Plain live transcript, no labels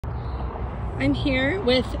I'm here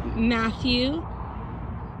with Matthew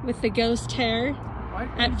with the ghost hair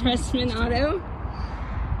at Pressman Auto.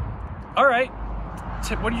 All right.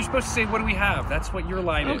 What are you supposed to say? What do we have? That's what your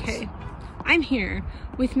line is. Okay. I'm here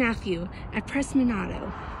with Matthew at Pressman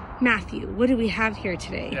Auto. Matthew, what do we have here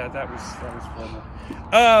today? Yeah, that was formal.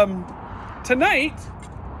 Tonight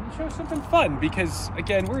we show something fun because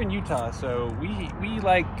again we're in Utah, so we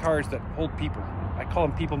like cars that hold people. I call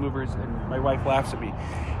them people movers, and my wife laughs at me.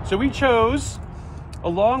 So we chose a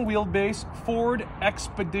long wheelbase Ford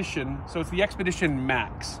Expedition. So it's the Expedition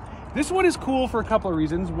Max. This one is cool for a couple of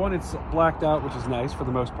reasons. One, it's blacked out, which is nice for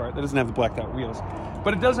the most part. That doesn't have the blacked out wheels,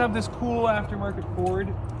 but it does have this cool aftermarket Ford.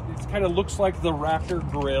 It kind of looks like the Raptor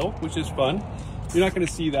grille, which is fun. You're not going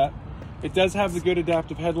to see that. It does have the good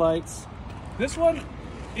adaptive headlights. This one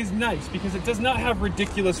is nice because it does not have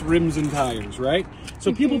ridiculous rims and tires, right?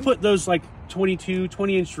 So people put those like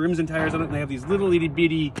 20-inch rims and tires on it, and they have these little itty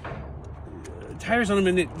bitty tires on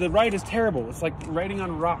them, and the ride is terrible. It's like riding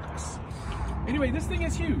on rocks. Anyway, this thing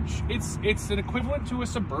is huge. It's an equivalent to a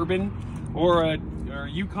Suburban or a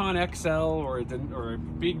Yukon XL or a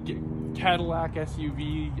big Cadillac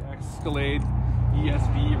SUV, Escalade,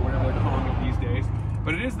 ESV, or whatever they're calling it these days.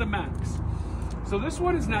 But it is the Max. So this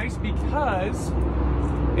one is nice because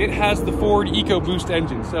it has the Ford EcoBoost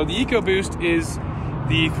engine. So the EcoBoost is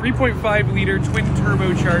the 3.5 liter twin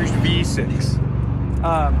turbocharged V6.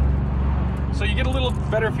 So you get a little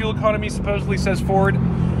better fuel economy, supposedly, says Ford.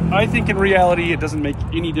 I think in reality it doesn't make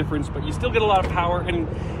any difference, but you still get a lot of power, and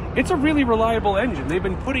it's a really reliable engine. They've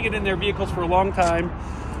been putting it in their vehicles for a long time.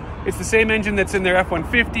 It's the same engine that's in their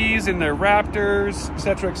F-150s, in their Raptors,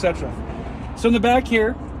 etc., etc. So in the back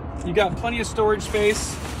here, you got plenty of storage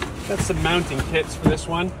space. That's some mounting kits for this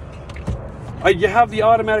one. You have the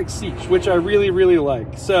automatic seats, which I really, really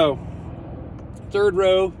like. So, third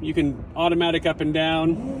row, you can automatic up and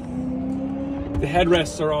down. The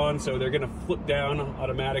headrests are on, so they're gonna flip down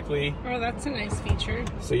automatically. Oh, that's a nice feature.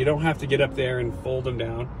 So you don't have to get up there and fold them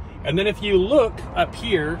down. And then if you look up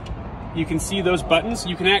here, you can see those buttons.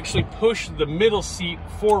 You can actually push the middle seat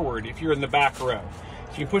forward if you're in the back row.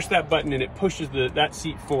 So you can push that button and it pushes that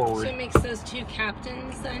seat forward. So it makes those two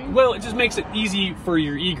captains then? Well, it just makes it easy for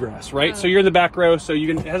your egress, right? Oh. So you're in the back row, so you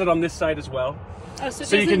can it has it on this side as well. Oh, so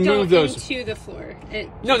it you can move those into the floor.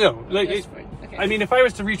 No. Okay. I mean, if I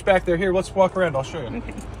was to reach back there, here, let's walk around. I'll show you.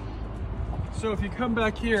 Okay. So if you come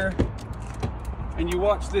back here and you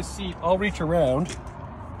watch this seat, I'll reach around.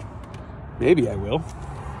 Maybe I will,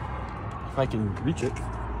 if I can reach it.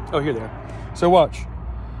 Oh, here they are. So watch.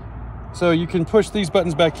 So you can push these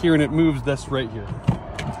buttons back here, and it moves this right here.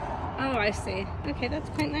 Oh, I see. Okay, that's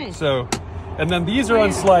quite nice. So, and then these are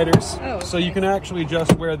on sliders, oh, okay. So you can actually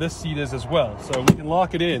adjust where this seat is as well. So we can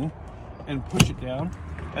lock it in and push it down.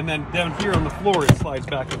 And then down here on the floor, it slides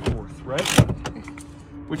back and forth, right?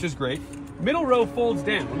 Which is great. Middle row folds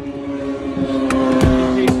down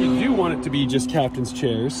in case you do want it to be just captain's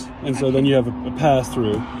chairs. And so then you have a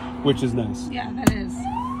pass-through, which is nice. Yeah, that is.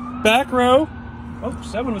 Back row. Oh,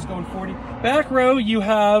 7 was going 40. Back row, you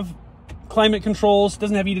have climate controls.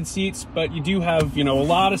 Doesn't have heated seats, but you do have, a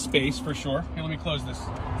lot of space for sure. Here, let me close this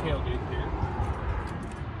tailgate here.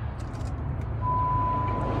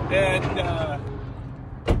 And,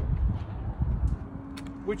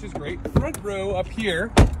 which is great. Front row up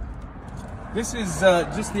here, this is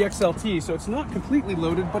just the XLT, so it's not completely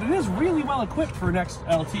loaded, but it is really well equipped for an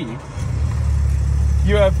XLT.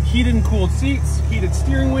 You have heated and cooled seats, heated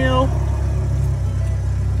steering wheel,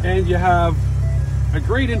 and you have a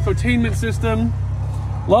great infotainment system,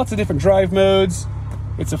 lots of different drive modes.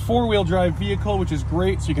 It's a 4-wheel drive vehicle, which is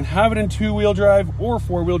great, so you can have it in 2-wheel drive or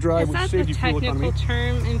 4-wheel drive, which saves you fuel economy. Is that the technical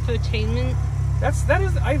term, infotainment? That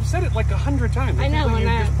is. I've said it like 100 times. I know. You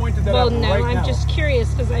just pointed that out right I'm now. just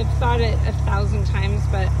curious because I've thought it 1,000 times.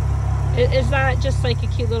 But is that just like a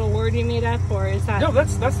cute little word you made up, or is that? No,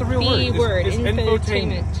 that's the real word. It's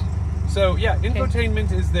infotainment. So yeah,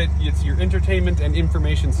 infotainment is that it's your entertainment and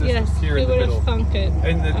information systems here in the middle. Yes, who would have thunk it?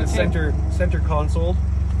 And the center console,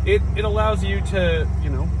 it allows you to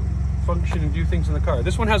function and do things in the car.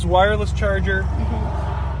 This one has wireless charger.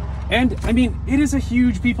 And I mean, it is a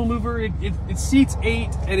huge people mover. It seats 8,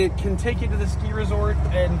 and it can take you to the ski resort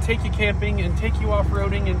and take you camping and take you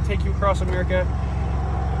off-roading and take you across America.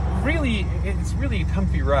 Really, it's really a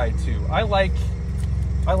comfy ride too. I like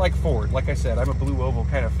Ford. Like I said, I'm a blue oval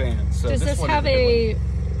kind of fan. So does this have a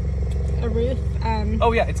roof?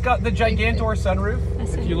 Oh yeah, it's got the Gigantor sunroof.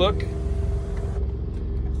 If you look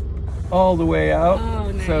all the way out.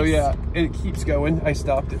 Oh, nice. So yeah, it keeps going. I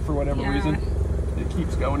stopped it for whatever reason. It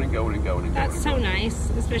keeps going and going and going and going. That's so nice,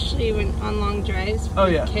 especially when on long drives for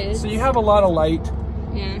kids. So you have a lot of light.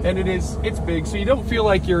 Yeah. And it's big, so you don't feel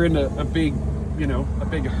like you're in a big, you know, a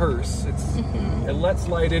big hearse. It lets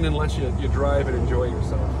light in and lets you drive and enjoy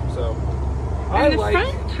yourself. So And the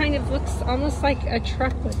front kind of looks almost like a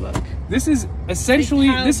truck would look. This is essentially,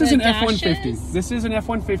 this is an dashes? F-150. This is an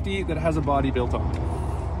F-150 that has a body built on it.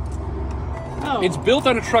 Oh. It's built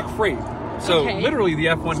on a truck frame. So literally the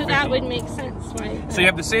F-150. So that would make sense, right? So you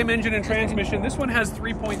have the same engine and transmission. This one has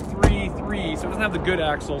 3.33, so it doesn't have the good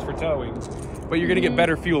axles for towing, but you're gonna get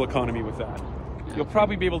better fuel economy with that. You'll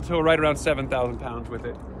probably be able to tow right around 7,000 pounds with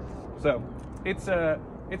it. So it's a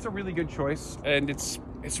really good choice, and it's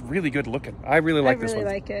really good looking. I really like this one. I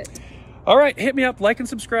really like it. All right, hit me up, like and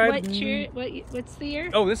subscribe. What's the year?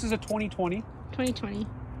 Oh, this is a 2020. 2020.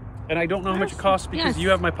 And I don't know how much it costs because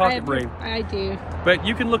you have my pocket brain. I do. But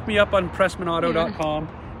you can look me up on PressmanAuto.com.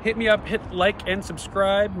 Hit me up, hit like and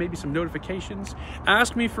subscribe, maybe some notifications.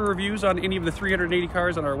 Ask me for reviews on any of the 380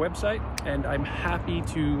 cars on our website, and I'm happy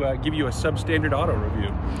to give you a substandard auto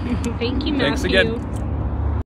review. Thank you, Matthew. Thanks again.